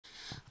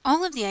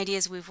All of the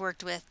ideas we've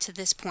worked with to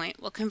this point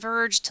will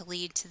converge to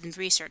lead to the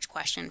research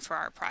question for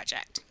our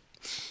project.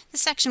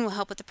 This section will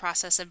help with the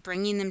process of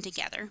bringing them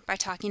together by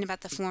talking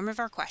about the form of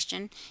our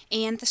question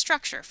and the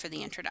structure for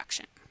the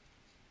introduction.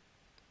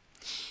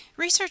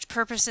 Research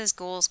purposes,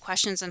 goals,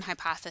 questions, and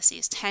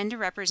hypotheses tend to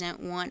represent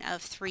one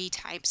of three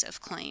types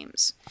of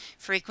claims: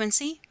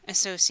 frequency,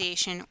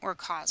 association, or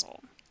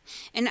causal.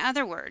 In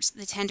other words,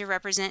 they tend to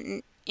represent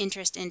an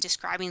interest in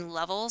describing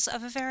levels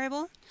of a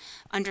variable,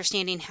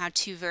 understanding how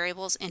two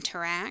variables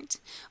interact,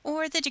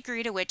 or the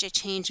degree to which a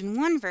change in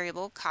one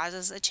variable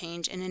causes a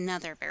change in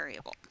another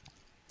variable.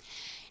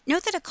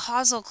 Note that a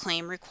causal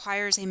claim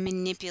requires a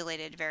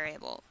manipulated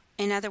variable.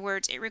 In other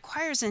words, it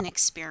requires an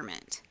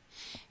experiment.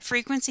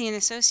 Frequency and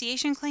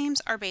association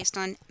claims are based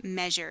on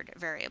measured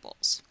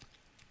variables.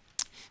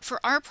 For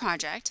our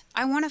project,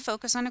 I want to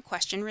focus on a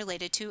question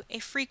related to a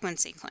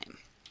frequency claim.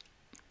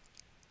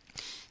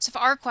 So if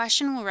our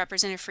question will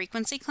represent a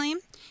frequency claim,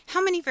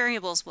 how many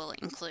variables will it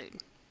include?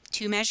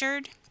 Two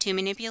measured, two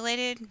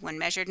manipulated, one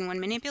measured and one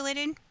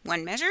manipulated,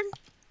 one measured?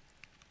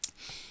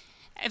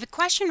 If a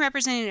question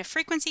representing a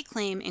frequency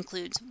claim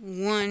includes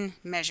one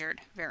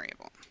measured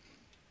variable.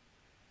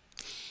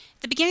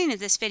 At the beginning of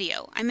this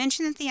video, I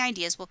mentioned that the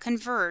ideas will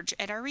converge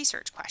at our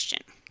research question.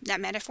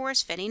 That metaphor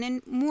is fitting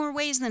in more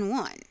ways than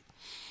one.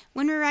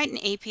 When we write an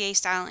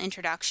APA-style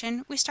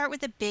introduction, we start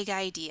with a big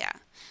idea.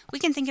 We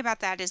can think about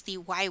that as the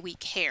why we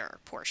care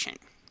portion.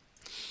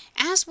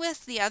 As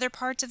with the other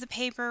parts of the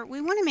paper,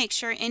 we want to make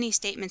sure any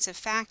statements of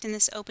fact in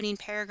this opening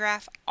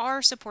paragraph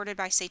are supported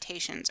by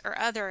citations or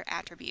other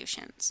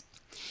attributions.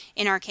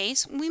 In our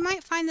case, we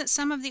might find that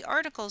some of the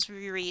articles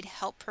we read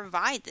help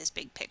provide this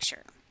big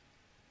picture.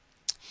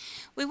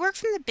 We work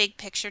from the big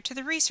picture to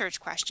the research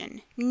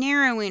question,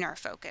 narrowing our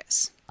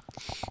focus.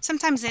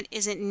 Sometimes it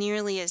isn't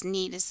nearly as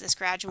neat as this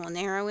gradual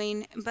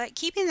narrowing, but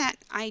keeping that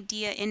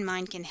idea in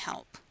mind can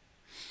help.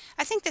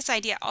 I think this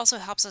idea also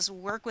helps us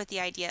work with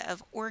the idea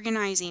of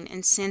organizing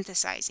and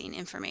synthesizing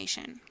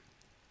information.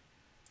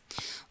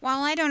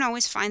 While I don't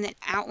always find that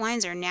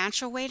outlines are a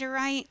natural way to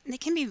write, they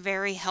can be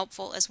very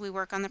helpful as we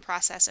work on the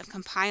process of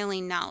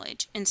compiling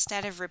knowledge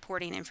instead of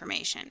reporting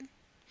information.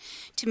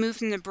 To move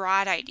from the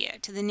broad idea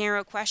to the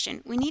narrow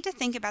question, we need to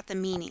think about the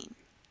meaning.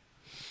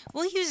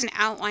 We'll use an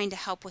outline to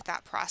help with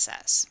that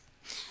process.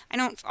 I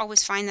don't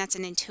always find that's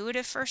an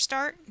intuitive first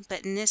start,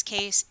 but in this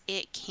case,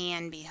 it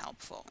can be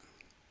helpful.